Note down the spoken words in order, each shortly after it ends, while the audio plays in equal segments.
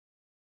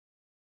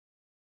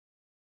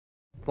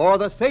For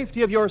the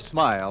safety of your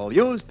smile,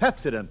 use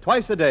Pepsodent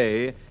twice a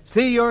day.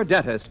 See your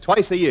dentist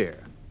twice a year.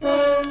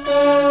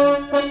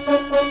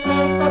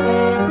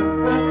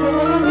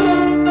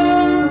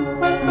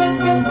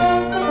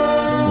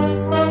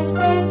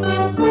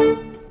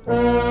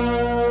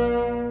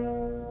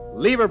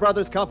 Lever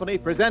Brothers Company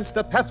presents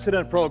the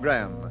Pepsodent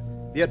program,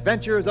 The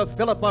Adventures of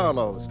Philip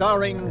Marlowe,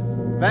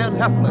 starring Van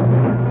Heflin.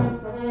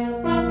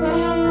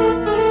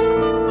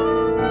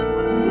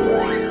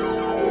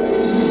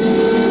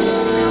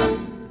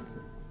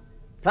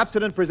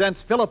 Pepsodent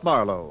presents Philip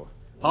Marlowe,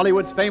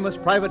 Hollywood's famous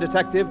private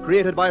detective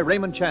created by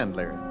Raymond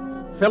Chandler.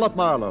 Philip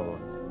Marlowe,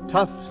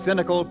 tough,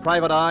 cynical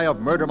private eye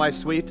of Murder My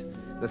Sweet,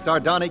 the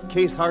sardonic,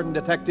 case-hardened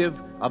detective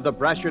of The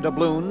Brasher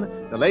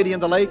Doubloon, The Lady in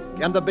the Lake,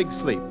 and The Big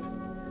Sleep.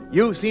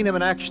 You've seen him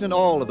in action in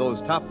all of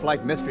those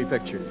top-flight mystery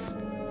pictures.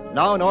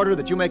 Now, in order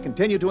that you may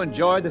continue to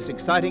enjoy this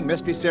exciting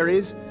mystery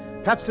series,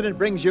 Pepsodent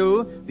brings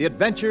you The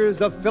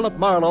Adventures of Philip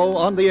Marlowe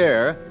on the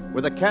air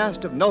with a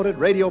cast of noted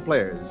radio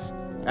players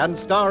and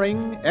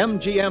starring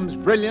MGM's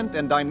brilliant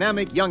and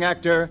dynamic young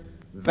actor,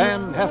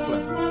 Van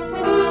Heflin.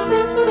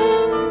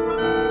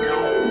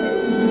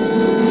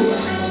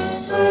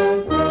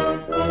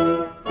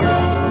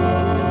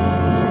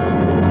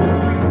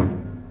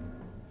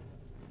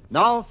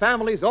 Now,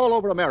 families all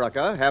over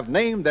America have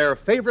named their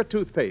favorite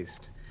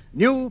toothpaste.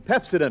 New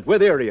Pepsodent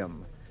with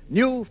Irium.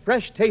 New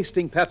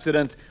fresh-tasting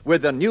Pepsodent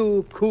with a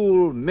new,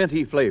 cool,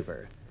 minty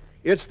flavor.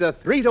 It's the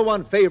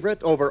 3-to-1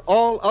 favorite over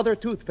all other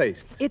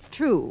toothpastes. It's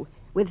true.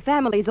 With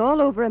families all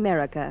over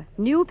America,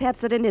 new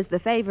Pepsodent is the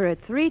favorite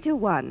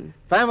 3-to-1.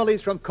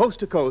 Families from coast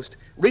to coast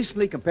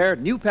recently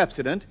compared new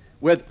Pepsodent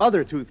with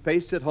other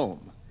toothpastes at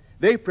home.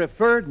 They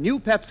preferred new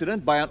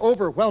Pepsodent by an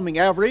overwhelming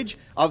average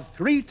of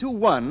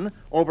 3-to-1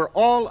 over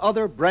all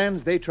other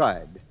brands they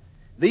tried.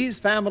 These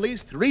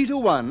families,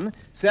 3-to-1,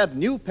 said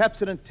new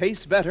Pepsodent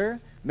tastes better,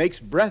 makes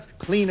breath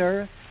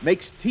cleaner,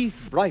 makes teeth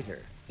brighter.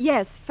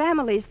 Yes,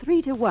 families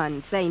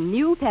 3-to-1 say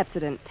new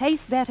Pepsodent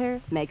tastes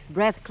better, makes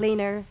breath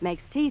cleaner,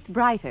 makes teeth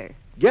brighter.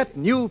 Get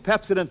new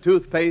Pepsodent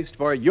toothpaste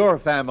for your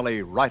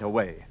family right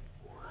away.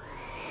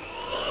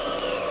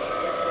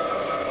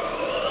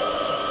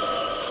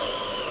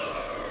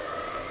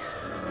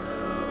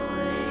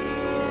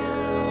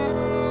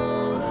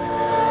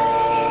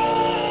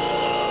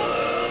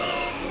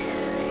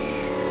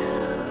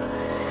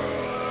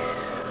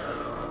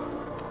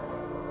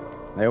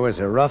 There was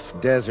a rough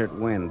desert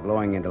wind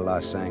blowing into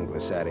Los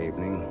Angeles that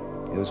evening.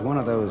 It was one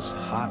of those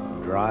hot,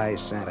 dry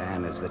Santa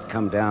Anas that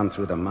come down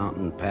through the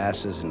mountain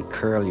passes and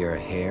curl your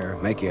hair,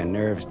 make your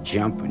nerves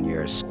jump and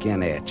your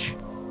skin itch.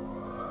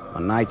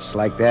 On nights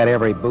like that,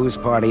 every booze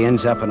party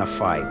ends up in a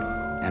fight,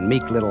 and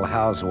meek little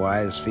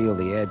housewives feel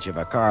the edge of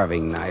a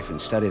carving knife and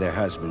study their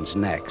husbands'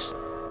 necks.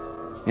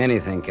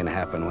 Anything can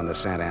happen when the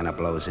Santa Ana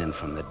blows in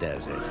from the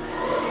desert.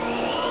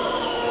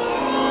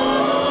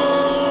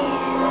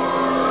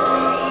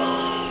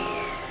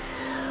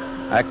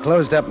 I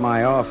closed up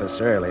my office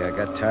early. I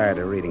got tired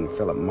of reading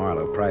Philip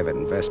Marlowe, private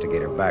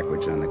investigator,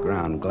 backwards on the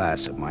ground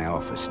glass of my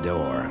office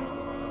door.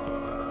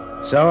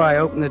 So I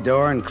opened the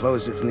door and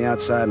closed it from the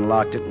outside and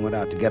locked it and went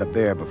out to get a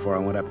beer before I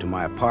went up to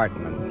my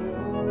apartment.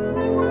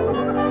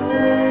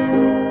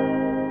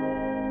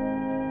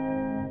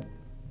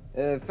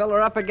 Filler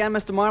up again,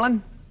 Mr.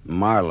 Marlin?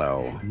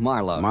 Marlowe.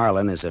 Marlowe.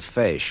 Marlin is a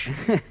fish.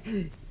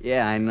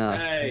 Yeah, I know.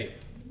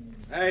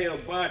 Hey, you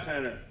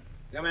bartender.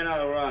 Give me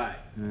another ride.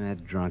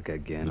 Drunk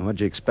again.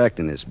 What'd you expect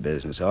in this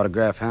business?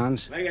 Autograph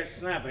hounds? Make it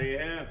snappy, you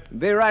hear?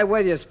 Be right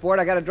with you, sport.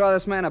 I gotta draw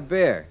this man a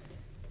beer.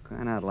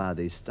 Crying out loud,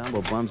 these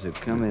stumble bums who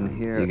come in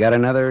here... You got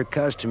another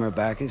customer,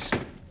 Bacchus?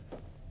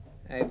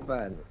 Hey,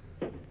 Bud.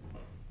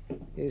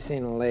 You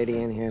seen a lady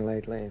in here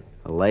lately?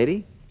 A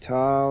lady?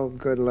 Tall,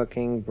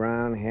 good-looking,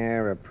 brown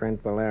hair, a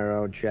print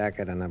bolero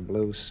jacket, and a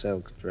blue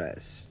silk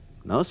dress.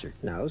 No, sir.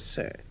 No,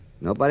 sir.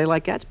 Nobody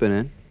like that's been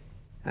in.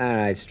 All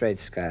right, straight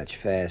scotch,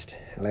 fast.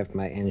 I left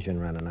my engine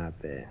running out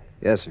there.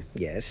 Yes, sir.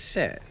 Yes,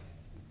 sir.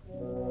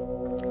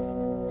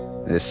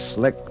 This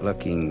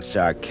slick-looking,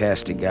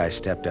 sarcastic guy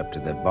stepped up to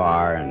the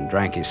bar and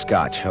drank his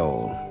scotch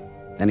whole.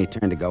 Then he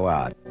turned to go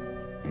out,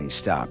 and he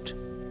stopped.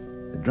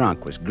 The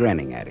drunk was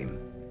grinning at him.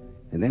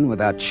 And then,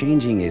 without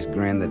changing his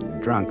grin, the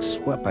drunk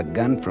swept a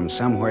gun from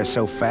somewhere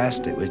so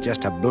fast it was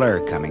just a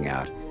blur coming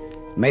out.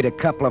 Made a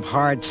couple of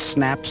hard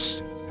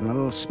snaps, and a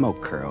little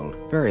smoke curled.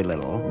 Very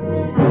little.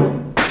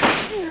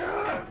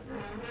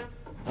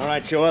 All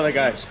right, you other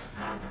guys.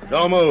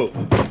 Don't move.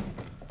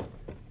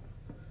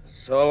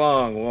 So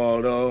long,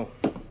 Waldo.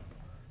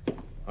 All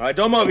right,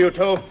 don't move, you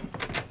two.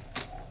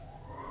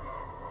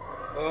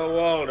 Oh,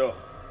 Waldo.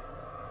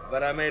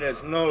 But I made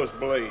his nose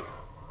bleed.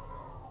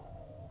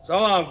 So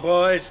long,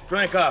 boys.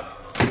 Drink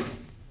up.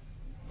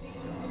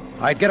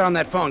 All right, get on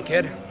that phone,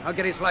 kid. I'll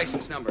get his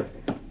license number.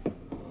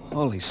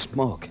 Holy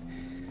smoke.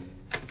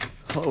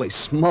 Holy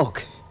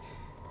smoke.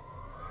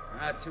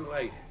 Not too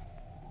late.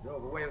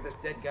 Drove away with this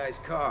dead guy's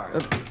car.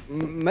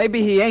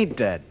 Maybe he ain't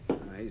dead.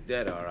 He's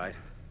dead, all right.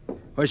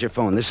 Where's your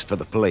phone? This is for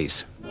the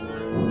police.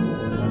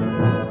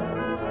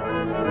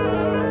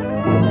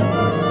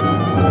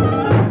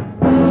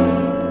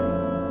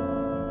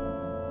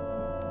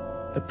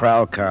 The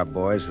prowl car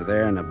boys were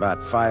there in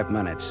about 5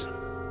 minutes.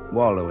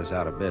 Waldo was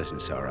out of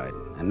business, all right,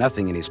 and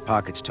nothing in his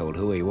pockets told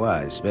who he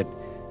was, but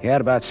he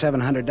had about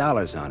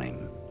 $700 on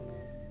him.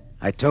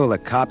 I told the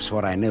cops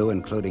what I knew,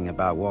 including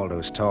about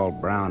Waldo's tall,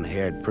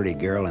 brown-haired, pretty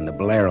girl in the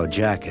bolero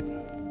jacket.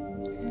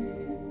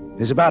 It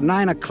was about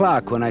 9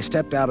 o'clock when I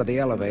stepped out of the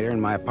elevator in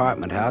my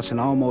apartment house and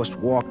almost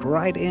walked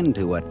right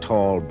into a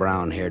tall,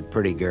 brown-haired,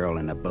 pretty girl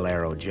in a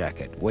bolero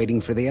jacket, waiting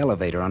for the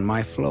elevator on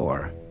my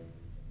floor.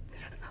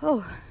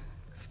 Oh,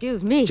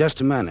 excuse me.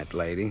 Just a minute,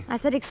 lady. I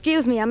said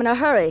excuse me. I'm in a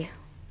hurry.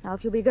 Now,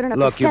 if you'll be good enough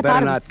to Look, step you better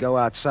out of... not go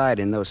outside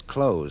in those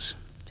clothes.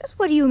 Just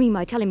what do you mean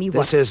by telling me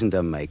This isn't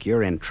a make.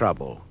 You're in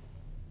trouble.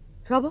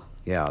 Trouble?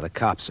 Yeah, the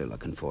cops are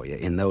looking for you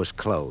in those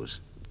clothes.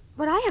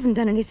 But I haven't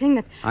done anything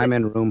that... I'm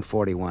in room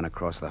 41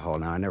 across the hall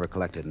now. I never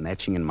collected an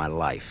etching in my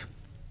life.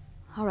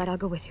 All right, I'll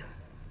go with you.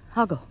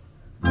 I'll go.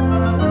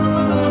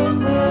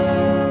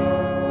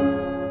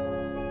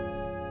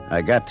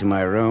 I got to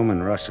my room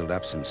and rustled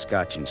up some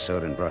scotch and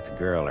soda and brought the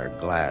girl her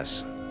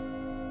glass.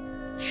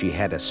 She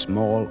had a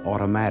small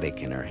automatic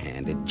in her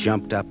hand. It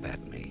jumped up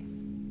at me,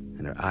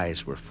 and her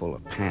eyes were full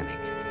of panic.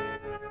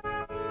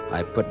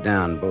 I put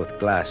down both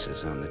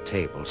glasses on the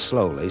table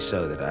slowly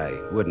so that I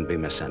wouldn't be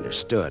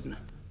misunderstood.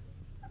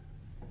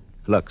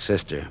 Look,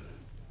 sister,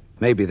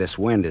 maybe this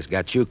wind has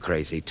got you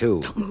crazy,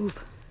 too. Don't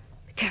move.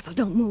 Be careful,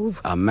 don't move.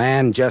 A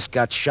man just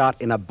got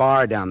shot in a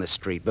bar down the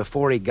street.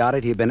 Before he got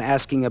it, he'd been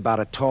asking about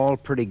a tall,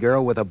 pretty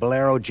girl with a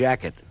bolero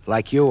jacket,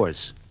 like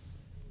yours.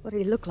 What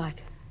did he look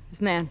like,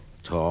 this man?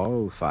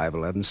 Tall,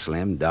 5'11",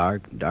 slim,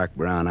 dark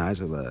brown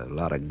eyes with a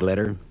lot of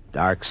glitter,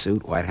 dark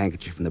suit, white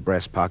handkerchief in the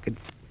breast pocket.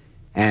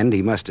 And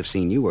he must have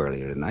seen you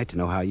earlier tonight to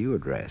know how you were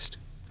dressed.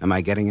 Am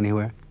I getting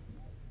anywhere?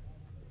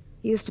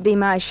 He used to be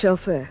my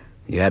chauffeur.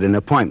 You had an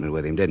appointment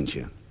with him, didn't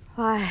you?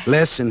 Why?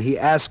 Listen, he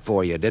asked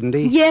for you, didn't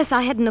he? Yes,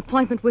 I had an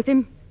appointment with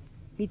him.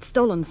 He'd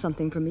stolen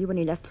something from me when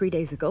he left 3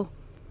 days ago.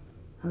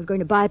 I was going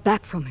to buy it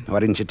back from him. Why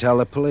didn't you tell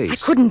the police? I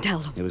couldn't tell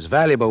them. It was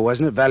valuable,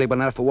 wasn't it? Valuable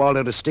enough for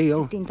Waldo to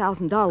steal?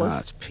 $15,000. Oh,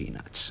 it's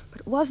peanuts. But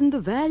it wasn't the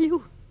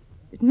value.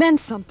 It meant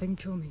something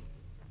to me.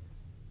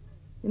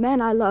 The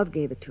man I love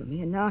gave it to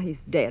me, and now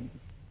he's dead.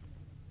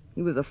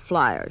 He was a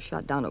flyer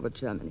shot down over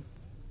Germany.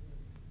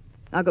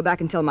 I'll go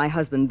back and tell my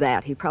husband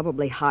that. He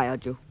probably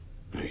hired you.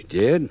 He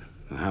did?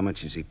 Well, how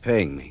much is he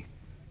paying me?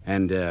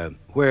 And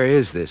where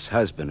is this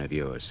husband of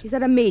yours? He's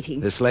at a meeting.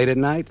 This late at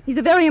night? He's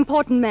a very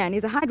important man.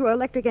 He's a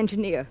hydroelectric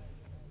engineer.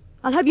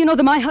 I'll have you know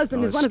that my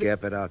husband is one of the...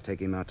 Skip it. I'll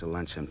take him out to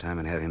lunch sometime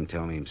and have him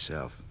tell me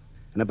himself.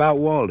 And about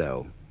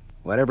Waldo.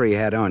 Whatever he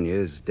had on you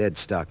is dead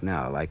stock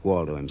now, like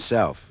Waldo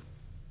himself.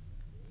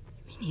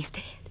 You mean he's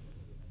dead?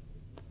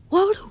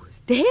 Waldo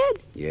is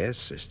dead? Yes,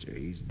 sister,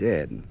 he's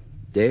dead.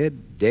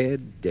 Dead,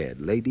 dead, dead.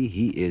 Lady,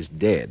 he is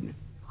dead.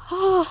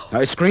 Oh.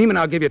 I scream and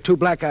I'll give you 2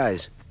 black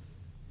eyes.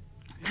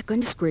 I'm not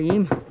going to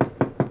scream.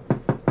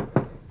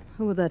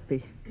 Who would that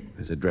be?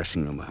 There's a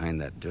dressing room behind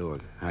that door.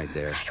 Hide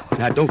there.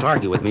 Now, don't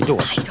argue with me. Do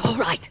it. All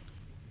right.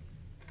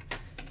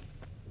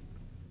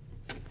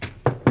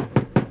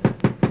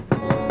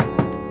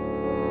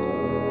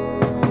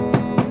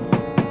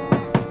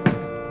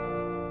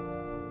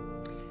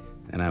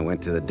 Then I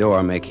went to the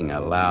door, making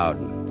a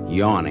loud,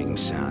 yawning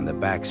sound. The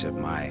backs of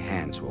my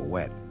hands were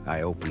wet.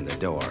 I opened the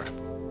door.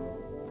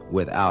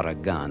 Without a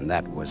gun,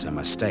 that was a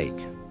mistake.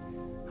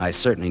 I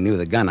certainly knew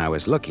the gun I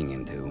was looking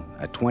into,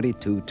 a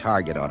 .22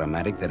 target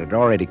automatic that had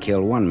already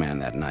killed 1 man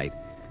that night.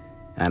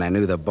 And I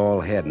knew the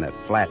bald head and the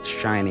flat,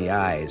 shiny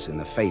eyes and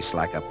the face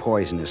like a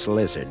poisonous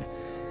lizard.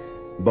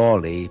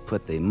 Baldy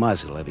put the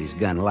muzzle of his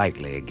gun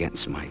lightly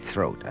against my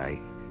throat.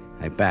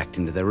 I backed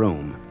into the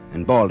room,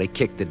 and Baldy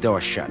kicked the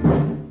door shut.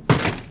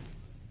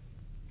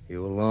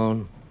 You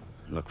alone?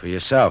 Look for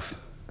yourself.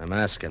 I'm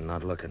asking,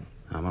 not looking.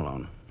 I'm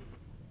alone.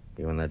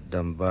 You and that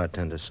dumb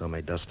bartender saw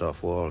me dust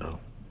off Waldo.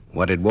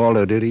 What did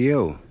Waldo do to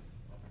you?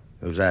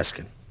 Who's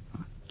asking?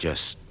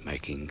 Just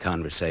making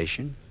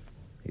conversation.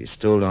 He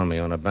stooled on me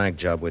on a bank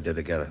job we did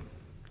together.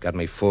 Got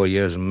me 4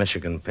 years in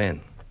Michigan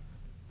pen.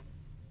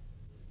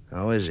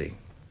 How is he?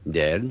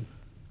 Dead?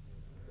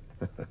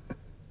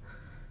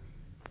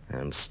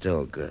 I'm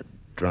still good,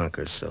 drunk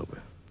or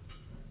sober.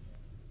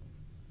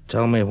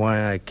 Tell me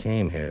why I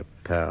came here,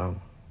 pal.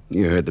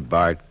 You heard the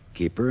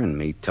barkeeper and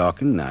me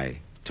talking. I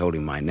told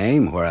him my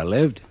name, where I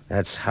lived.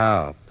 That's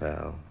how,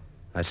 pal.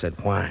 I said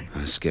why.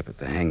 Skip it.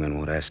 The hangman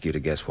won't ask you to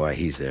guess why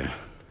he's there.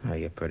 Oh,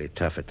 you're pretty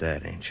tough at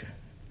that, ain't you?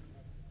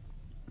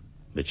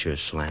 But you're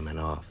slamming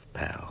off,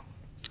 pal.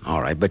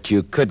 All right, but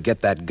you could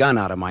get that gun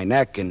out of my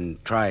neck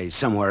and try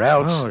somewhere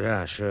else. Oh,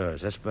 yeah, sure.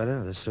 Is this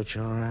better? This suit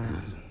you all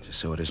right? Just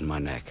so it isn't my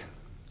neck.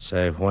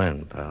 Say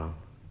when, pal?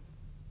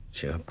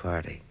 It's your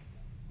party.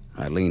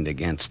 I leaned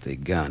against the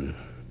gun.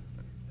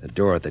 The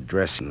door of the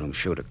dressing room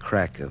showed a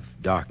crack of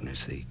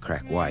darkness. The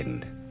crack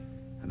widened.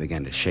 I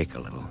began to shake a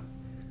little.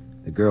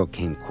 The girl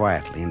came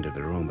quietly into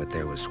the room, but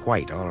there was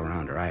white all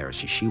around her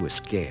irises. She was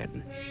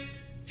scared.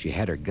 She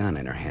had her gun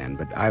in her hand,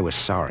 but I was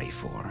sorry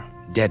for her.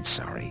 Dead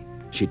sorry.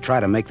 She'd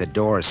try to make the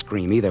door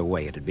scream. Either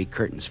way, it'd be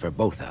curtains for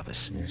both of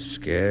us. You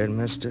scared,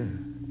 mister?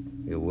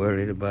 You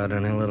worried about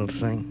any little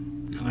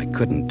thing? I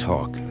couldn't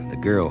talk. The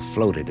girl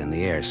floated in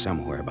the air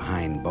somewhere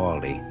behind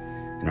Baldy,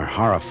 and her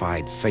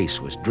horrified face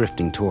was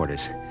drifting toward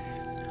us.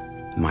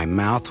 My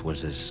mouth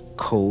was as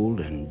cold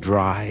and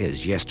dry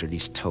as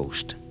yesterday's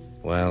toast.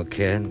 Well,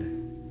 kid,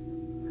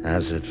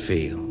 how's it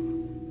feel?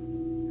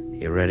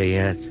 You ready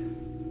yet?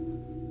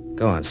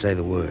 Go on, say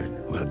the word.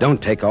 Well,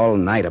 don't take all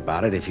night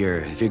about it if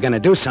you're going to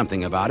do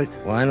something about it.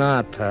 Why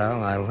not,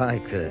 pal? I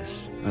like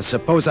this.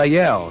 Suppose I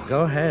yell.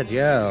 Go ahead,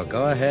 yell.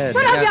 Go ahead.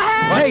 Put up your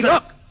hands! Hey,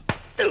 look!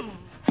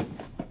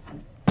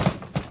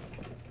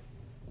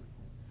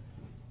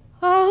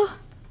 Oh,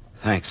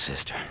 Thanks,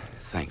 sister.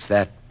 Thanks.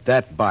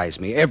 That buys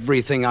me.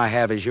 Everything I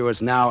have is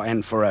yours now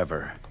and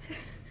forever.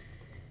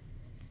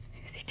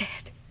 is he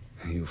dead?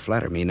 You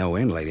flatter me no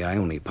end, lady. I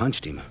only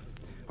punched him.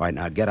 All right,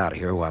 now get out of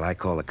here while I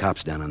call the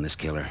cops down on this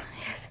killer.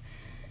 Yes.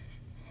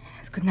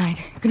 Good night.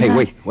 Good Hey,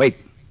 night. wait.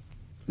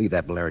 Leave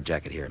that bolero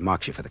jacket here. It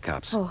marks you for the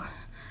cops. Oh,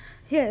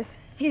 yes.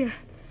 Here.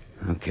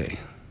 Okay.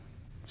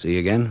 See you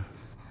again?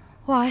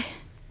 Why?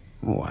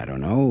 Oh, I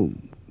don't know.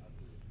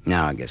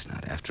 No, I guess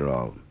not. After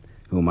all,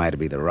 who am I to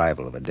be the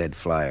rival of a dead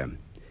flyer?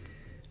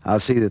 I'll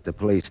see that the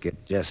police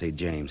get Jesse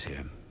James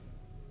here.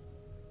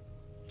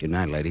 Good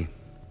night, lady.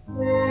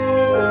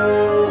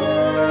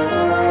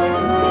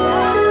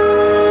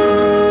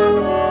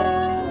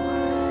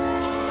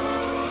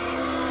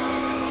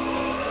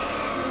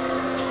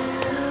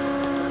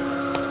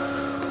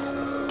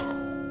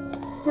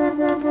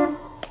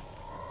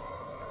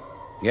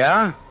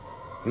 Yeah?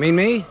 You mean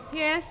me?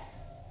 Yes,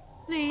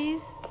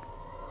 please.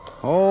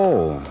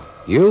 Oh,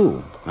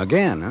 you.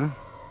 Again, huh?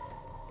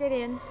 Get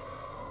in.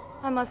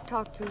 I must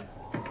talk to you.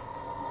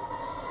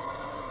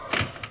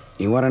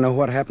 You want to know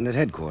what happened at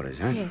headquarters,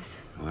 huh? Yes.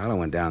 Well, I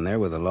went down there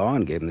with the law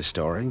and gave him the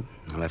story.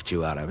 I left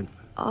you out of it.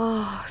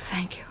 Oh,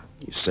 thank you.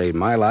 You saved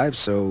my life,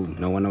 so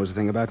no one knows a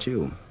thing about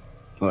you.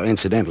 Well,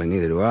 incidentally,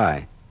 neither do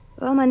I.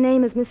 Well, my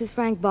name is Mrs.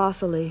 Frank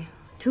Bosserly.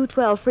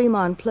 212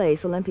 Fremont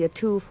Place, Olympia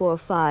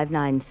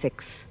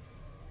 24596.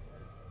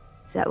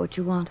 Is that what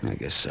you want? I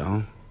guess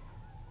so.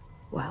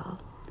 Well,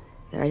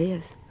 there it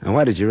is. Now,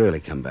 why did you really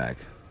come back?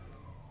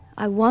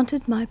 I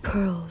wanted my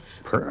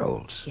pearls.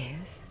 Pearls? Yes.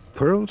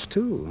 Pearls,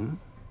 too,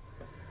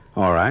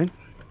 huh? All right.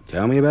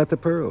 Tell me about the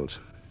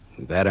pearls.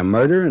 We've had a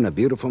murder and a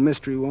beautiful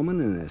mystery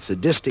woman and a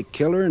sadistic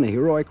killer and a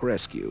heroic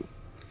rescue.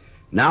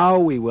 Now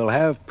we will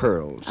have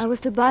pearls. I was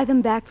to buy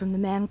them back from the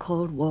man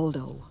called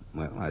Waldo.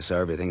 Well, I saw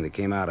everything that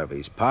came out of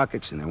his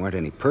pockets, and there weren't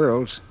any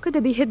pearls. Could they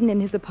be hidden in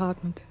his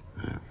apartment?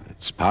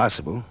 It's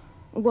possible.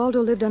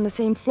 Waldo lived on the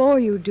same floor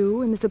you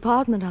do in this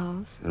apartment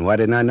house. And why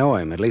didn't I know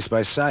him, at least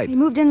by sight? He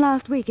moved in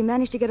last week. He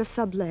managed to get a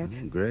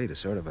sublet. Great, a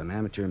sort of an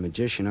amateur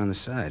magician on the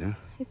side,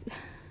 huh?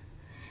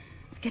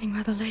 It's getting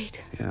rather late.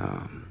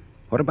 Yeah.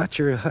 What about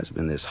your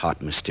husband this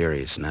hot,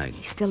 mysterious night?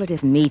 He's still at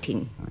his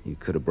meeting. Well, you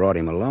could have brought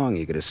him along.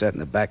 You could have sat in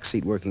the back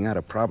seat working out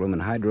a problem in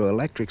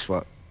hydroelectrics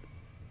while...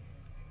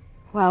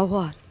 While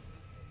what?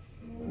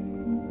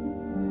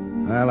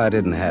 Well, I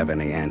didn't have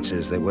any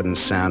answers that wouldn't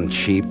sound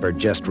cheap or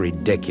just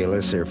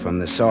ridiculous or from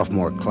the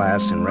sophomore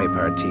class in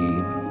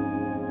repartee.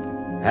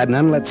 Had an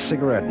unlit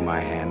cigarette in my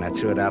hand. I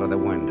threw it out of the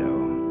window.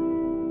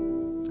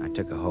 I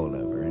took a hold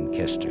of her and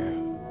kissed her.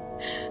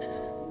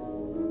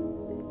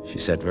 She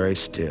sat very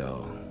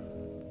still.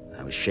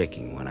 I was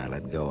shaking when I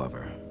let go of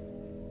her.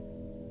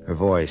 Her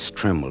voice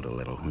trembled a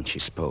little when she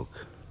spoke.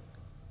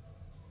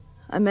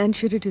 I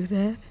meant you to do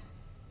that.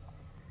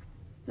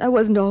 I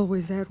wasn't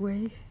always that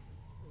way.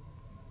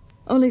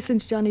 Only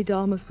since Johnny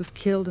Dalmas was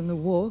killed in the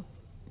war.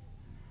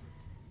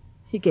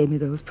 He gave me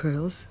those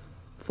pearls.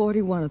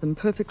 41 of them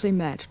perfectly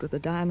matched with a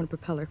diamond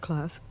propeller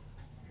clasp.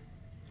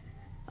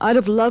 I'd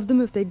have loved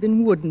them if they'd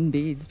been wooden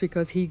beads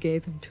because he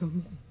gave them to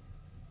me.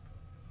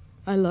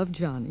 I love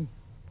Johnny.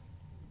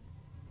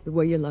 The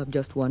way you love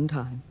just one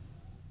time.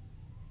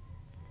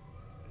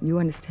 You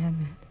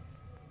understand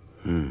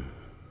that?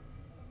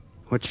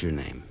 What's your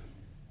name?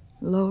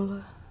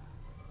 Lola.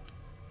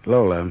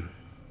 Lola,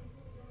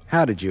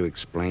 how did you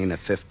explain a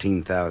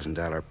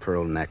 $15,000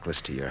 pearl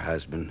necklace to your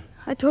husband?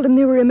 I told him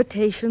they were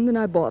imitation, then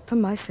I bought them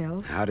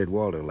myself. How did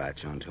Waldo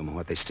latch onto them and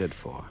what they stood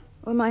for?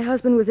 When my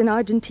husband was in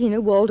Argentina,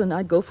 Waldo and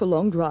I'd go for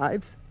long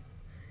drives.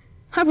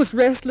 I was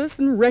restless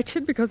and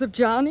wretched because of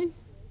Johnny.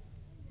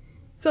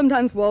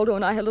 Sometimes Waldo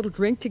and I had a little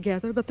drink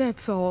together, but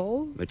that's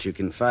all. But you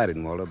confided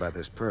in Waldo about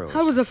those pearls.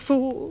 I was a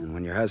fool. And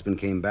when your husband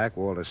came back,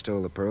 Waldo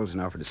stole the pearls and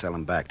offered to sell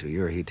them back to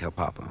you, or he'd tell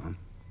Papa, huh?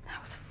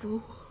 I was a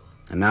fool.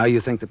 And now you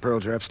think the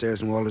pearls are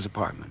upstairs in Waldo's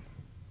apartment?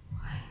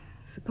 I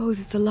suppose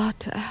it's a lot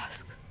to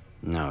ask.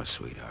 No,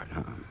 sweetheart.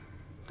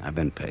 I've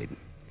been paid.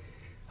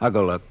 I'll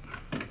go look.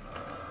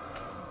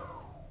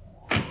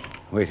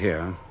 Wait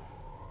here, huh?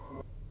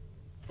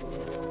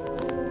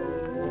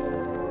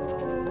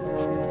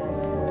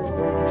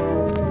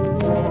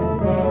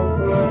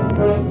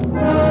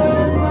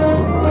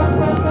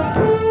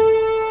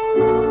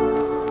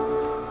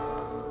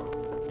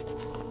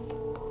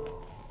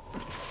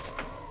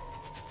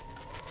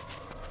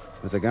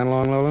 Was the gun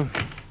long, Lola?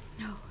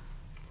 No.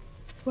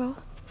 Well?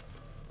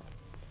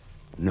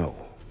 No.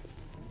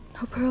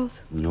 No pearls?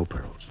 No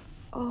pearls.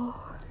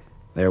 Oh.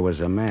 There was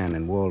a man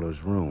in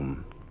Waldo's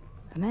room.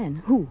 A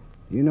man? Who?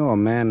 You know a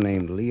man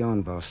named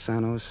Leon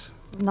Balsanos?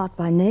 Not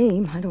by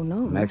name. I don't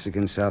know.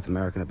 Mexican, South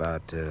American,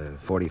 about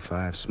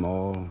 45,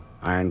 small,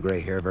 iron gray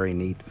hair, very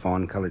neat,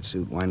 fawn-colored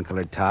suit,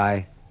 wine-colored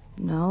tie.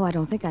 No, I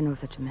don't think I know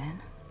such a man.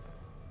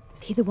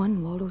 Is he the one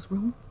in Waldo's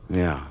room?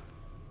 Yeah,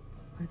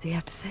 What does he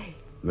have to say?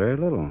 very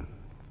little.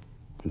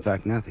 In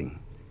fact, nothing.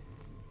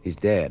 He's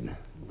dead.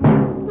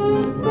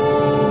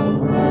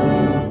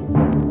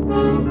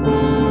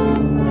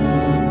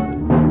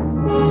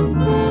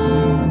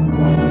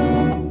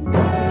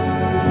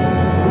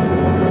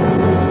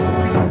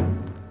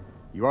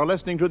 You are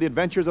listening to The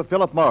Adventures of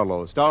Philip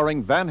Marlowe,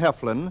 starring Van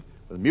Heflin,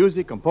 with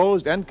music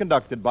composed and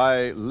conducted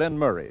by Lynn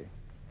Murray.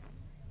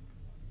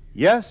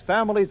 Yes,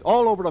 families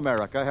all over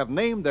America have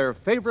named their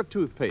favorite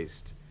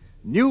toothpaste.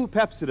 New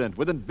Pepsodent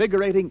with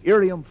invigorating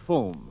Irium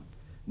foam.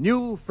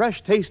 New,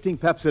 fresh-tasting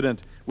Pepsodent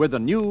with a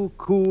new,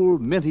 cool,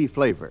 minty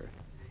flavor.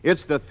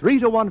 It's the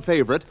 3-to-1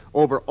 favorite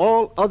over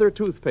all other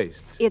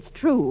toothpastes. It's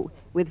true.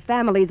 With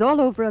families all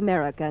over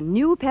America,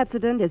 new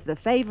Pepsodent is the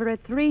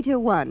favorite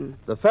 3-to-1.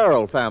 The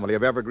Farrell family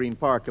of Evergreen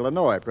Park,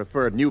 Illinois,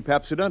 preferred new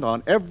Pepsodent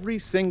on every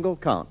single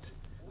count.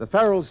 The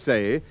Farrells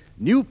say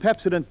new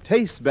Pepsodent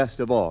tastes best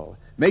of all,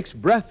 makes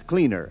breath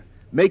cleaner,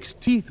 makes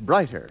teeth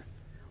brighter.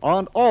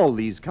 On all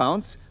these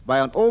counts, by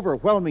an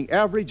overwhelming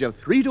average of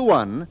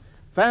 3-to-1,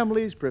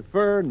 families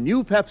prefer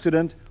new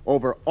Pepsodent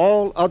over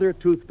all other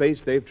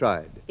toothpaste they've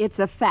tried. It's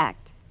a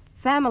fact.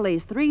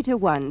 Families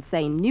 3-to-1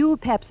 say new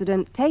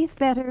Pepsodent tastes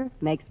better,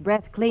 makes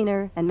breath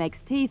cleaner, and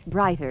makes teeth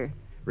brighter.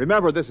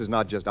 Remember, this is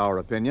not just our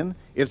opinion.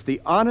 It's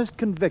the honest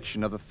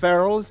conviction of the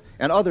Farrells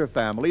and other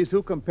families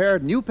who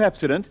compared new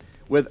Pepsodent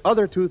with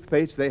other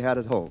toothpaste they had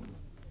at home.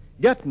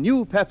 Get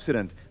new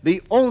Pepsodent,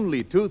 the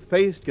only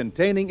toothpaste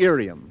containing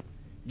Irium.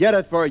 Get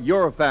it for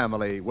your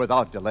family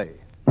without delay.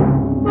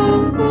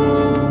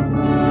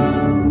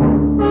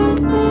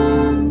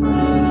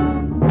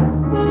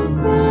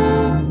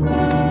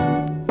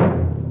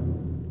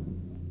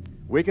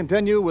 We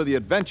continue with The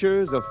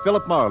Adventures of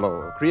Philip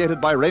Marlowe, created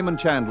by Raymond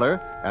Chandler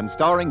and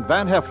starring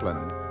Van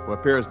Heflin, who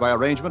appears by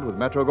arrangement with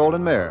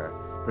Metro-Goldwyn-Mayer,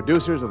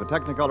 producers of the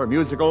Technicolor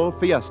musical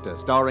Fiesta,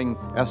 starring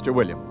Esther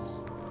Williams.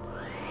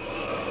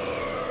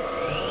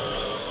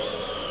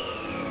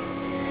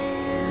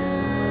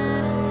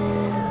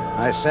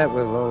 I sat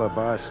with Lola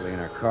Barsley in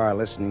her car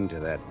listening to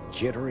that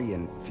jittery,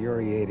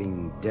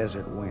 infuriating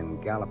desert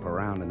wind gallop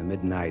around in the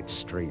midnight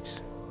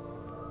streets.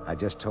 I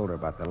just told her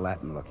about the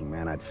Latin-looking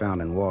man I'd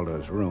found in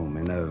Waldo's room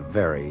in a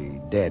very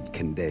dead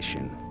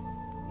condition.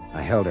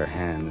 I held her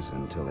hands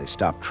until they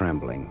stopped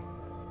trembling.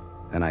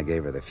 Then I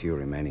gave her the few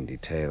remaining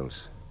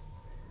details.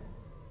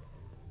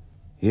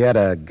 He had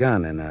a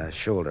gun in a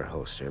shoulder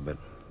holster, but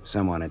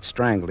someone had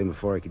strangled him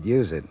before he could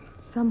use it.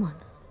 Someone.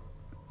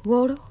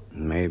 Waldo?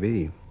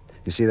 Maybe.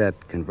 You see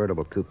that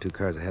convertible coupe 2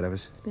 cars ahead of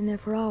us? It's been there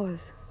for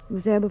hours. It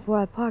was there before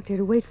I parked here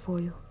to wait for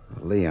you.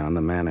 Leon,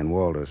 the man in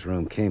Waldo's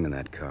room, came in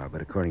that car,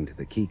 but according to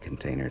the key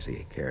containers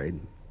he carried,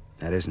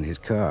 that isn't his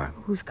car.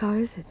 Whose car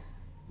is it?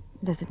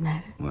 Does it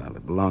matter? Well,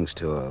 it belongs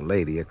to a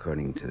lady,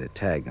 according to the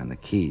tag on the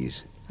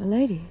keys. A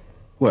lady?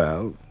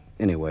 Well,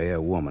 anyway,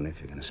 a woman, if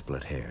you're going to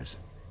split hairs.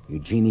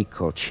 Eugenie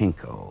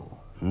Kolchenko.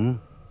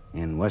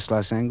 In West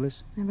Los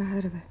Angeles? Never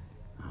heard of her.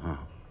 Uh-huh.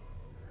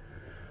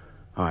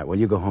 All right, well,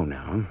 you go home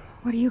now, huh?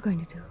 What are you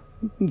going to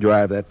do?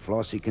 Drive that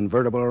flossy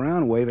convertible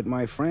around, wave at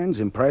my friends,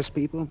 impress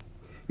people.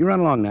 You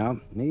run along now.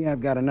 Me, I've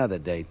got another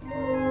date.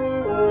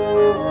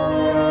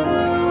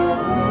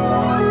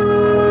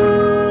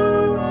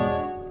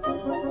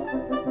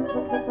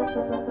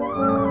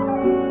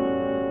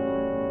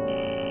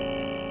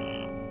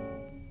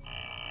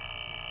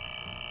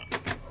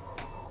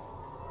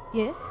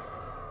 Yes?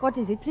 What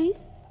is it,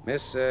 please?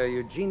 Miss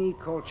Eugenie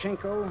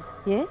Kolchenko,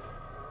 Yes?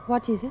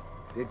 What is it?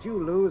 did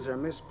you lose or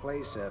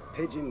misplace a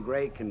pigeon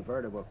gray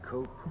convertible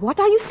coupe? What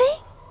are you saying?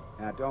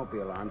 Now, don't be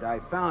alarmed. I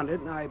found it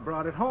and I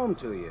brought it home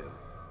to you.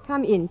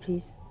 Come in,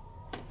 please.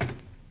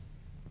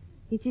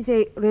 It is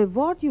a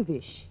reward you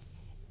wish.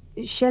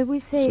 Shall we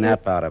say...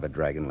 Snap out of it,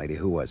 Dragon Lady.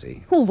 Who was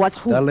he? Who was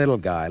who? The little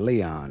guy,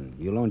 Leon.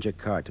 You loaned your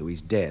car to.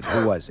 He's dead.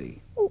 Who was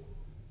he?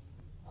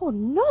 Oh,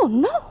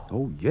 no.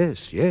 Oh,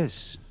 yes.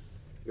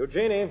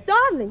 Eugenie.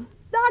 Darling,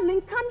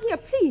 come here,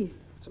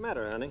 please. What's the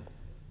matter, honey?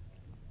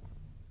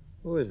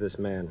 Who is this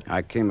man?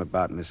 I came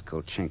about Miss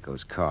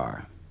Kolchenko's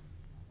car.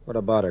 What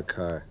about her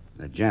car?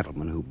 The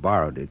gentleman who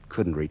borrowed it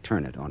couldn't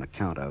return it on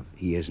account of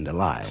he isn't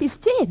alive. He's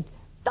dead.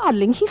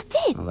 Darling, he's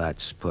dead. Well,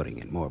 that's putting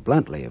it more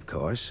bluntly, of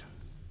course.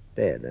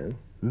 Dead,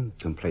 huh?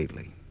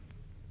 Completely.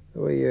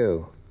 Who are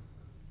you?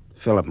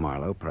 Philip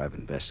Marlowe, private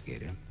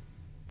investigator.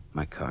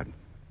 My card.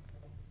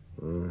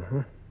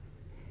 Mm-hmm.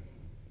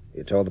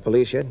 You told the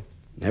police yet?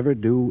 Never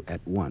do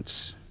at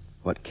once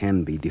what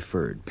can be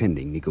deferred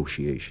pending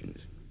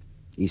negotiations.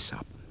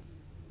 Aesop.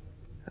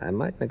 I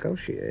might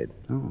negotiate.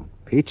 Oh,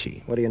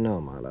 peachy. What do you know,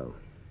 Marlowe?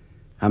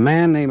 A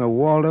man named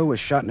Waldo was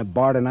shot in a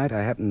bar tonight.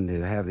 I happened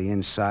to have the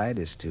inside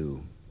as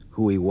to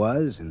who he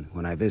was, and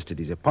when I visited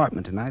his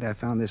apartment tonight, I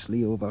found this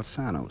Leo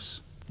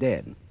Balsanos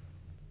dead.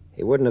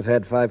 He wouldn't have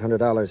had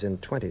 $500 in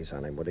 20s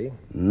on him, would he?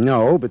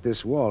 No, but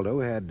this Waldo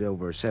had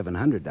over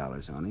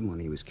 $700 on him when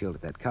he was killed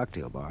at that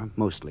cocktail bar,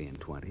 mostly in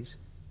 20s.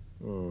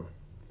 Hmm.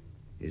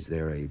 Is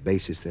there a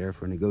basis there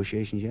for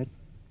negotiations yet?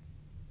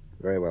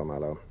 Very well,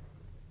 Marlowe.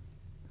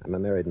 I'm a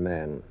married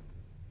man.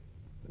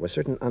 There were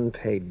certain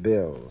unpaid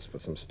bills for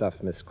some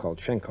stuff Miss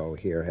Kolchenko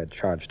here had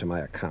charged to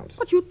my account.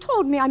 But you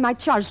told me I might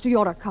charge to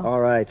your account.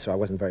 All right, so I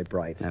wasn't very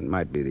bright. That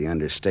might be the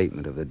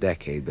understatement of the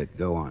decade, but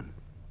go on.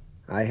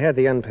 I had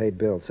the unpaid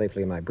bill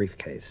safely in my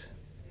briefcase.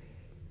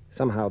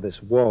 Somehow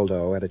this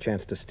Waldo had a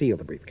chance to steal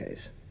the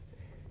briefcase.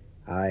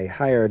 I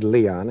hired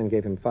Leon and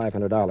gave him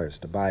 $500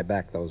 to buy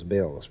back those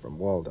bills from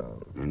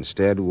Waldo.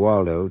 Instead,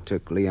 Waldo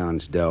took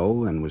Leon's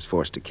dough and was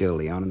forced to kill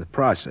Leon in the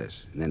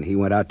process. And then he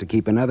went out to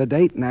keep another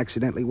date and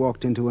accidentally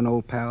walked into an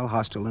old pal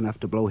hostile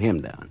enough to blow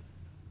him down.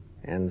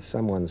 And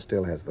someone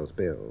still has those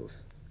bills.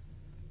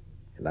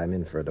 And I'm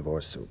in for a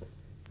divorce suit.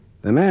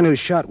 The man who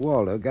shot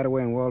Waldo got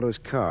away in Waldo's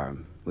car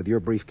with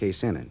your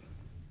briefcase in it.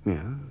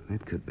 Yeah,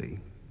 it could be.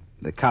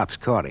 The cops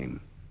caught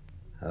him.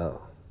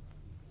 Oh.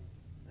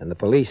 And the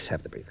police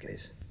have the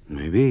briefcase.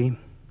 Maybe.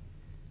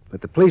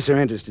 But the police are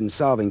interested in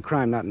solving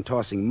crime, not in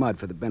tossing mud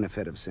for the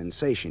benefit of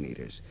sensation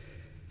eaters.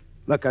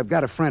 Look, I've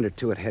got a friend or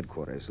two at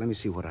headquarters. Let me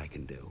see what I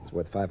can do. It's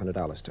worth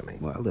 $500 to me.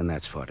 Well, then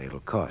that's what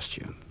it'll cost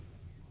you.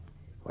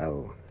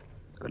 Well,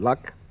 good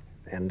luck.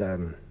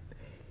 And,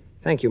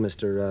 thank you,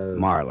 Mr.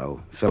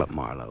 Marlowe. Philip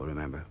Marlowe,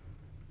 remember?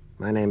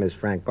 My name is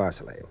Frank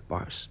Barcelay.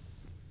 Barcelay?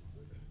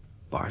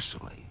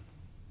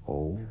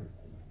 Oh.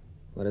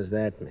 What does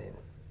that mean?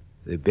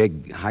 The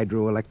big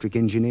hydroelectric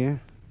engineer?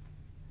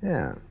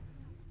 Yeah.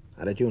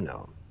 How did you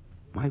know?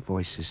 My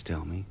voices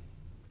tell me.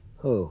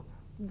 Who?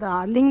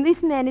 Darling,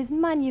 this man is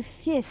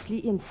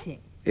manifestly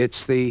insane.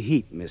 It's the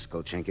heat, Miss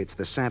Kolchenko. It's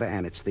the Santa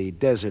Ana. It's the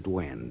desert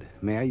wind.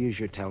 May I use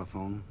your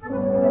telephone?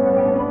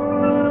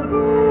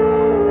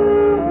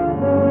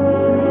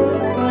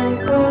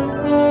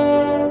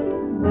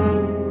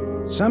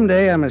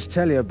 Someday I must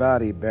tell you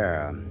about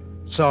Ibarra.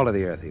 Salt of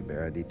the earth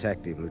Ibarra,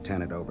 detective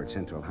lieutenant over at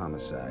Central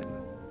Homicide.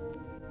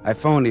 I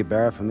phoned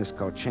Ibarra from Miss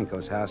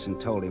Kolchenko's house and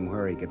told him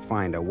where he could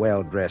find a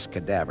well-dressed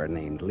cadaver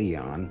named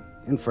Leon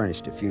and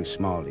furnished a few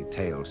small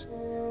details.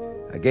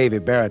 I gave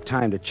Ibarra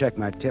time to check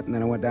my tip, and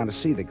then I went down to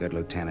see the good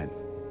lieutenant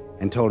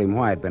and told him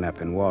why I'd been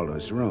up in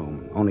Waldo's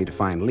room, only to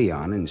find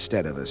Leon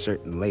instead of a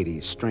certain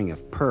lady's string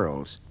of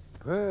pearls.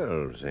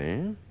 Pearls,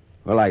 eh?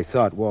 Well, I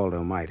thought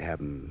Waldo might have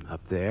them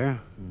up there.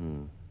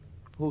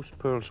 Whose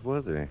pearls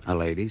were they? A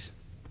lady's.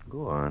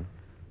 Go on.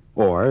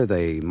 Or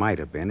they might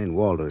have been in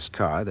Waldo's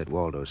car that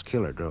Waldo's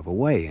killer drove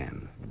away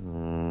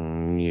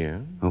in. Yeah.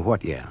 Oh,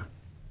 what, yeah?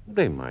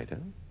 They might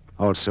have.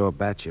 Also a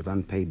batch of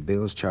unpaid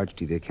bills charged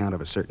to the account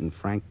of a certain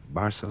Frank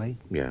Barcelay?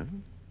 Yeah.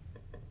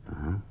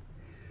 Uh-huh.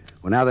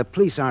 Well, now, the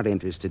police aren't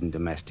interested in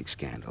domestic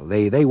scandal.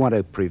 They want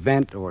to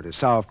prevent or to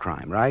solve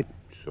crime, right?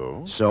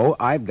 So? So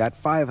I've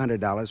got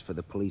 $500 for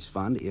the police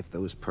fund if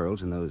those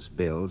pearls and those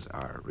bills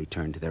are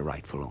returned to their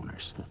rightful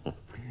owners.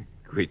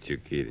 Quit your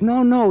kidding.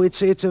 No,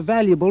 it's a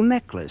valuable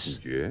necklace.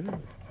 Yeah?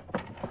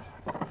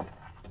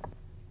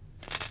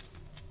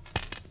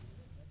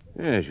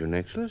 There's your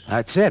necklace.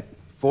 That's it.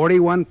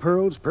 41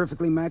 pearls,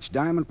 perfectly matched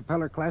diamond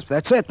propeller clasp.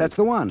 That's it. That's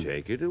the one.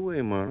 Take it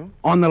away, Marlowe.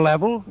 On the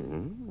level?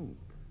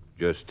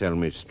 Just tell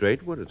me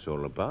straight what it's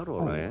all about,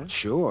 all I ask.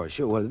 Sure.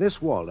 Well,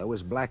 this Waldo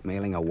was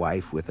blackmailing a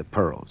wife with the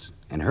pearls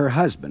and her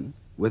husband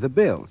with the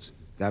bills,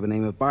 a guy by the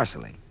name of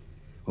Barcelay.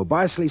 Well,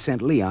 Barcelay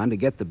sent Leon to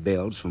get the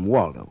bills from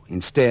Waldo.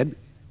 Instead,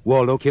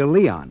 Waldo killed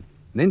Leon,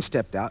 then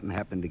stepped out and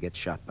happened to get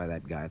shot by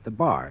that guy at the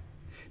bar.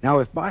 Now,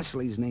 if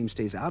Barcelay's name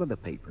stays out of the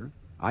paper,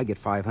 I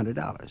get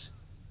 $500,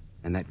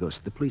 and that goes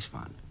to the police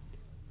fund.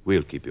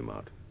 We'll keep him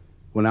out.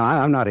 Well, now,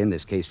 I'm not in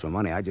this case for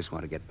money. I just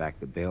want to get back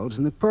the bills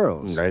and the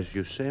pearls. As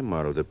you say,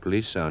 Marlowe, the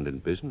police aren't in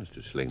business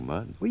to sling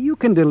mud. Well, you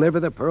can deliver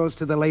the pearls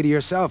to the lady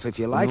yourself if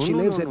you like. She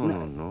lives at...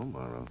 No,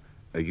 Marlowe.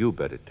 You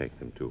better take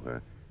them to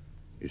her.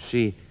 You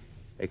see,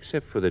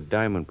 except for the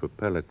diamond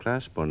propeller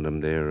clasp on them,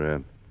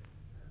 they're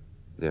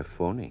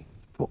phony.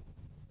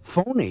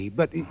 Phony?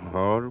 But...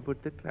 All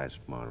but the clasp,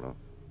 Marlowe.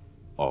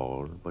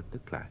 All but the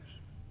clasp.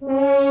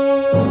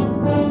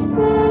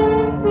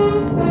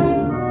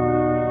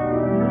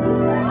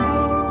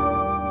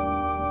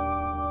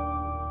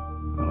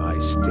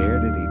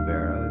 Stared at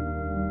Ibarra.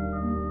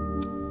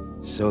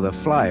 So the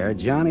flyer,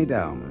 Johnny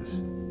Dalmas,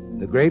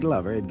 the great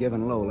lover, had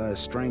given Lola a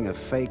string of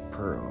fake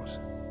pearls.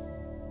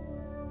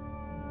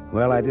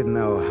 Well, I didn't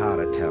know how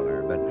to tell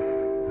her, but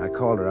I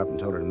called her up and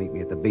told her to meet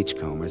me at the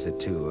Beachcombers at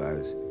 2. I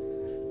was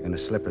going to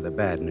slip her the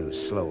bad news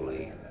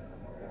slowly.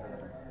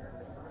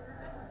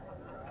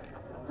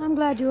 I'm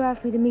glad you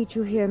asked me to meet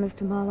you here,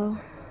 Mr. Marlowe.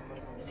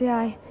 See,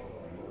 I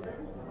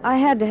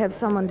had to have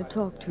someone to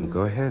talk to.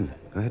 Go ahead.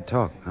 Go ahead,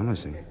 talk. I'm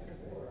listening.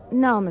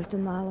 Now, Mr.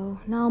 Marlowe,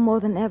 now more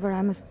than ever,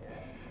 I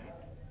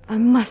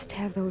must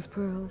have those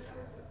pearls.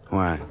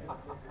 Why?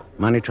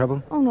 Money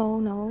trouble? Oh,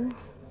 no.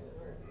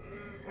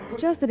 It's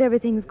just that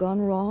everything's gone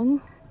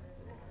wrong.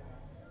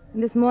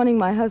 And this morning,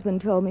 my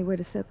husband told me we're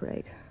to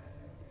separate.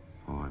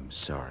 Oh, I'm I'm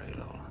sorry,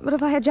 Lola. But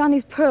if I had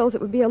Johnny's pearls, it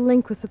would be a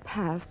link with the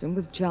past and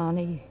with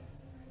Johnny.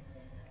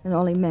 And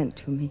all he meant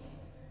to me.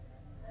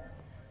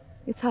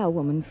 It's how a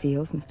woman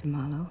feels, Mr.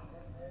 Marlowe.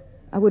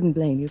 I wouldn't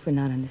blame you for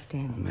not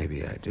understanding.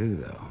 Maybe I do,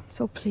 though.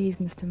 So please,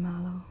 Mr.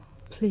 Marlowe,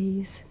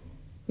 please,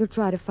 you'll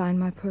try to find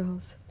my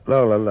pearls.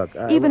 Lola, look,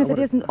 Even if it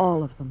isn't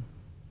all of them.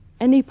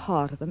 Any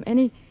part of them.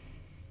 Any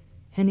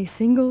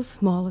single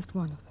smallest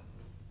one of them.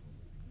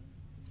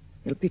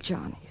 It'll be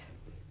Johnny's.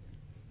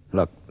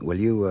 Look, will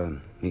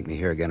you meet me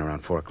here again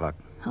around 4 o'clock?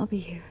 I'll be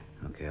here.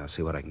 Okay, I'll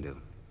see what I can do.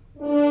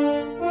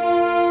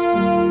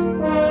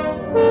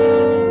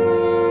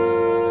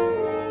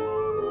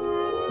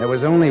 There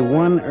was only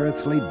one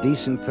earthly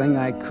decent thing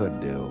I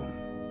could do.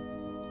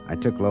 I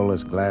took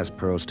Lola's glass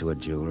pearls to a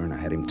jeweler, and I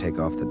had him take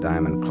off the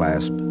diamond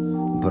clasp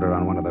and put it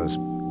on one of those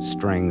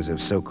strings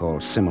of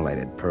so-called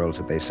simulated pearls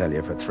that they sell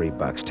you for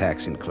 $3,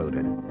 tax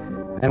included.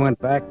 And went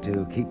back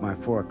to keep my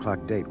 4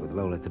 o'clock date with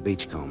Lola at the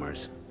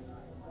Beachcombers.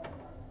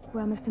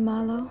 Well, Mr.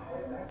 Marlowe,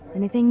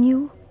 anything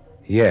new?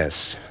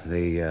 Yes,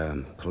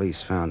 the police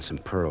found some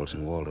pearls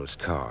in Waldo's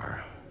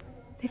car.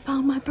 They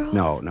found my pearls?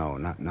 No,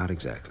 not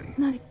exactly.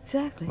 Not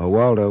exactly. Well,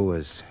 Waldo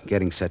was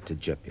getting set to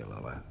gyp you,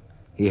 Lola.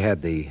 He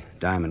had the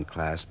diamond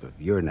clasp of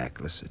your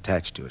necklace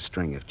attached to a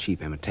string of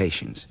cheap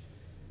imitations.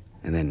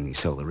 And then he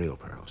sold the real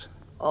pearls.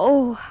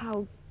 Oh,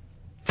 how...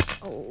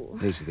 Oh.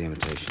 These are the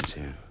imitations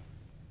here.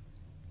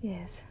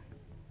 Yes.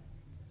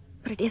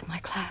 But it is my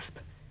clasp.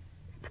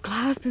 The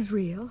clasp is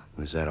real.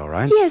 Is that all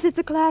right? Yes, it's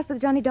the clasp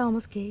that Johnny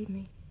Dalmas gave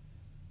me.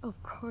 Of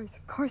course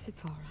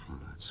it's all right. Oh,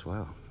 that's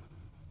swell.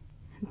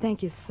 And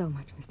thank you so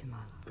much, Mr.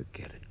 Marlowe.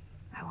 Forget it.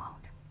 I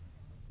won't.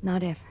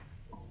 Not ever.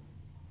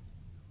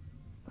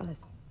 Well,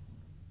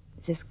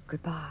 is this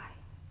goodbye?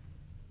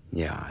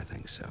 Yeah, I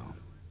think so.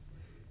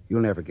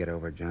 You'll never get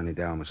over Johnny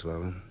Dalmas,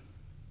 Lola.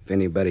 If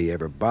anybody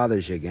ever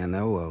bothers you again,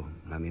 though, well,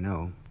 let me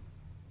know.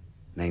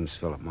 Name's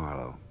Philip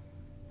Marlowe.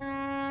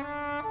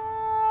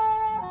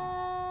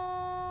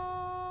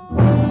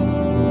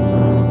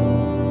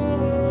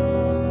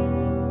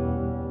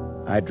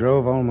 I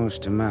drove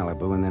almost to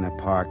Malibu, and then I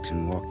parked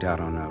and walked out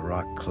on a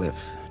rock cliff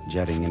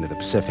jutting into the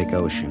Pacific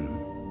Ocean.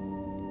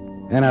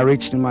 Then I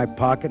reached in my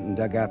pocket and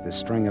dug out the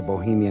string of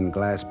Bohemian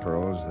glass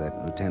pearls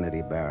that Lieutenant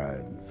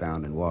Ibarra had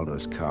found in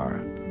Waldo's car.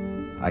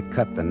 I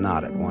cut the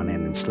knot at one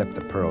end and slipped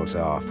the pearls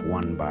off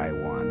one by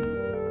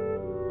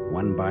one.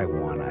 One by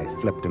one, I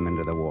flipped them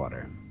into the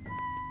water.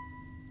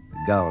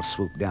 The gull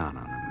swooped down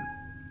on them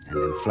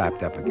and then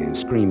flapped up again,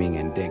 screaming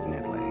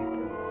indignantly.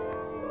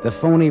 The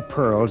phony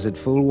pearls had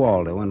fooled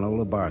Waldo and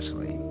Lola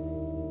Barsley,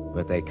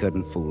 but they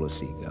couldn't fool a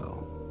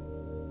seagull.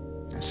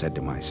 I said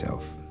to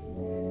myself,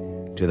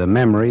 to the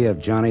memory of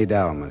Johnny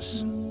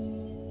Dalmas,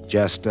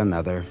 just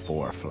another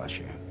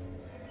four-flusher.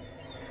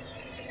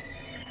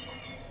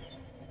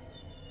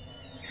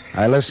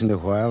 I listened a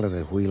while to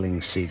the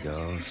wheeling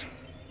seagulls.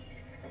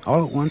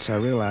 All at once I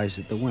realized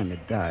that the wind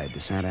had died.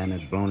 The Santa Ana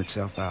had blown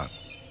itself out.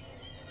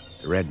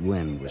 The red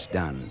wind was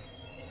done.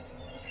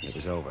 It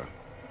was over.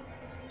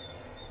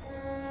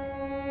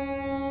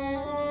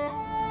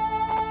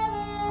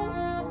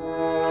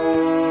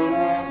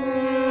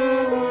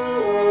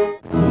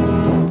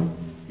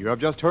 You have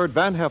just heard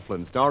Van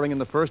Heflin starring in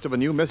the first of a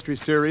new mystery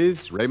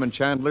series, Raymond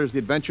Chandler's The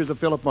Adventures of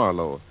Philip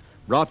Marlowe,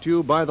 brought to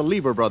you by the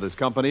Lever Brothers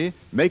Company,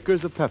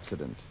 makers of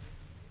Pepsodent.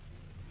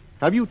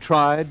 Have you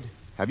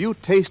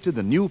tasted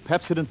the new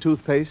Pepsodent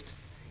toothpaste?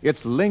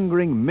 Its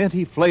lingering,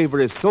 minty flavor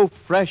is so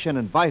fresh and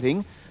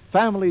inviting,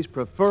 families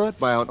prefer it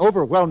by an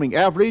overwhelming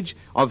average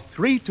of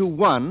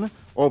 3-to-1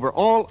 over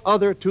all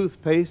other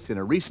toothpastes in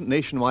a recent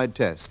nationwide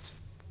test.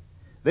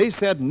 They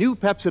said new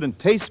Pepsodent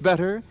tastes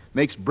better,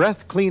 makes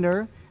breath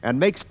cleaner, and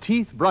makes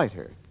teeth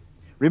brighter.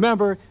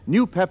 Remember,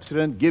 new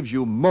Pepsodent gives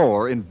you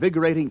more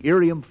invigorating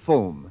irium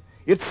foam.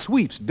 It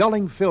sweeps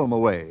dulling film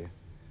away.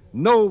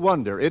 No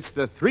wonder it's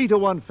the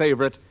 3-to-1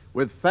 favorite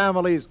with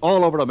families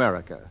all over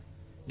America.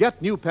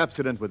 Get new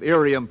Pepsodent with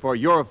irium for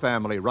your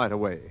family right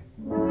away.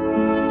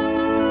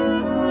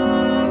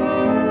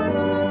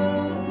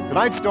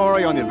 Tonight's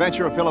story on the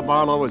adventure of Philip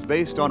Marlowe is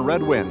based on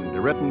Red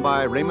Wind, written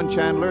by Raymond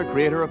Chandler,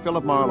 creator of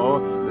Philip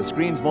Marlowe, the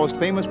screen's most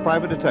famous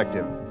private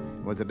detective.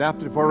 It was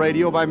adapted for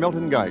radio by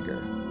Milton Geiger.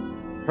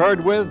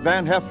 Heard with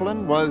Van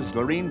Heflin was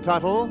Lorene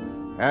Tuttle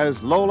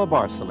as Lola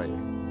Barsley.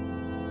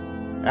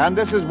 And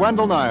this is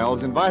Wendell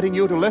Niles inviting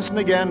you to listen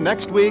again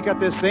next week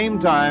at this same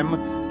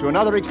time to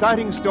another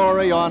exciting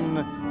story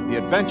on the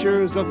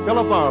adventures of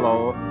Philip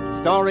Marlowe,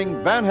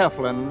 starring Van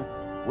Heflin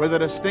with a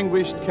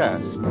distinguished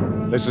cast.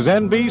 This is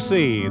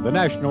NBC, the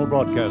National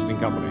Broadcasting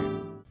Company.